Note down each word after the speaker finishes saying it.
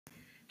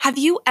Have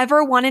you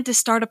ever wanted to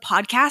start a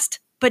podcast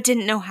but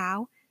didn't know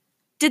how?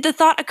 Did the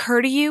thought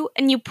occur to you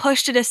and you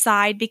pushed it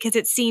aside because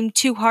it seemed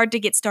too hard to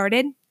get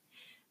started?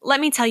 Let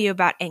me tell you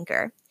about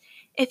Anchor.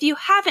 If you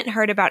haven't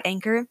heard about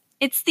Anchor,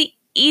 it's the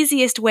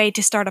easiest way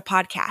to start a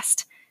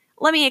podcast.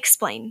 Let me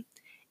explain.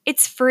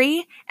 It's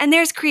free, and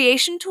there's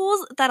creation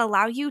tools that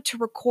allow you to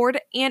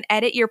record and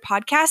edit your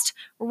podcast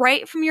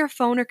right from your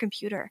phone or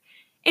computer.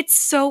 It's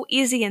so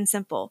easy and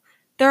simple.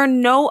 There are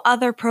no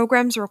other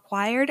programs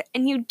required,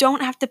 and you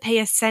don't have to pay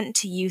a cent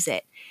to use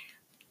it.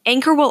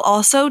 Anchor will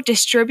also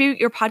distribute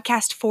your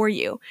podcast for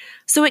you,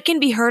 so it can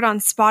be heard on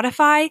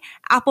Spotify,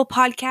 Apple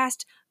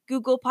Podcast,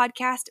 Google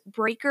Podcast,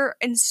 Breaker,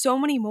 and so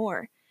many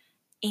more.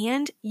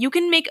 And you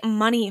can make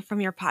money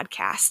from your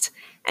podcast.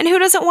 And who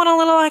doesn't want a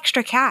little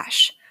extra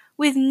cash?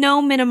 With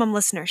no minimum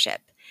listenership.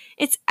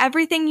 It's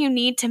everything you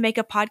need to make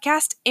a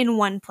podcast in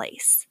one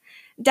place.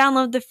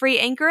 Download the free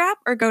Anchor app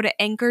or go to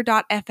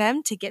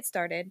anchor.fm to get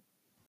started.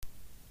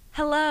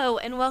 Hello,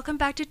 and welcome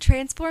back to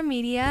Transform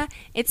Media.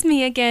 It's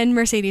me again,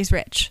 Mercedes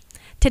Rich.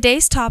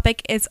 Today's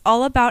topic is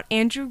all about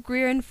Andrew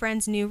Greer and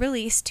Friends' new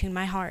release, Tune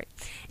My Heart.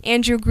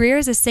 Andrew Greer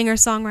is a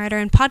singer-songwriter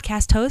and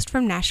podcast host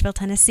from Nashville,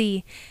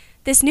 Tennessee.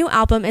 This new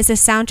album is a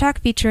soundtrack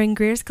featuring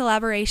Greer's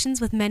collaborations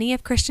with many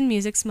of Christian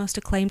music's most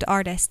acclaimed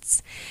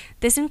artists.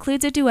 This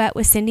includes a duet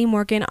with Cindy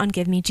Morgan on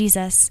Give Me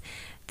Jesus.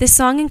 This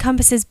song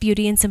encompasses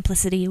beauty and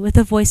simplicity with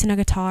a voice and a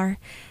guitar.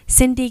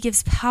 Cindy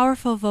gives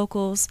powerful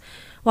vocals,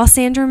 while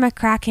Sandra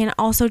McCracken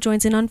also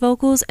joins in on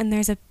vocals, and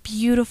there's a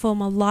beautiful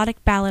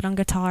melodic ballad on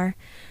guitar.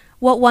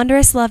 What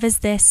Wondrous Love Is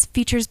This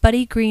features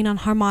Buddy Green on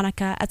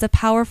harmonica as a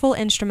powerful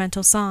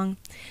instrumental song.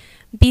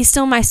 Be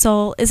Still My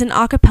Soul is an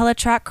a cappella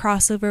track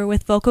crossover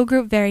with vocal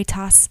group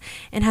Veritas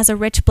and has a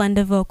rich blend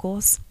of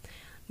vocals.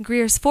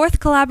 Greer's fourth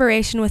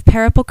collaboration with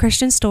Parable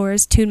Christian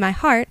Stores, Tune My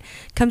Heart,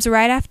 comes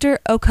right after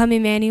O Come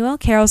Emmanuel,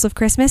 Carols of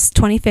Christmas,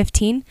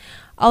 2015,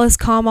 All Is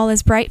Calm, All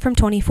Is Bright from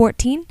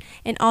 2014,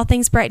 and All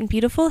Things Bright and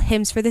Beautiful,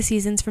 Hymns for the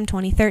Seasons from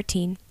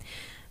 2013.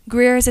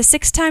 Greer is a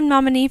 6-time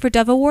nominee for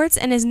Dove Awards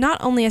and is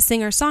not only a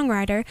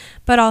singer-songwriter,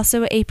 but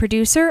also a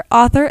producer,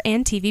 author,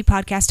 and TV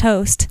podcast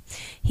host.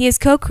 He is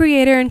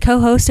co-creator and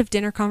co-host of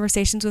Dinner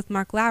Conversations with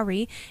Mark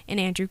Lowry and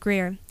Andrew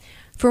Greer.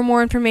 For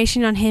more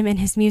information on him and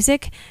his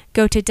music,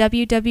 go to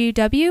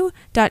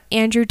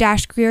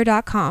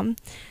www.andrew-greer.com.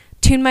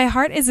 Tune My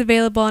Heart is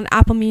available on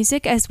Apple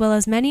Music as well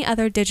as many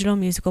other digital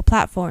musical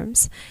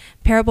platforms.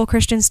 Parable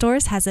Christian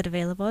Stores has it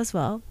available as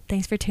well.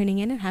 Thanks for tuning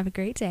in and have a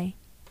great day.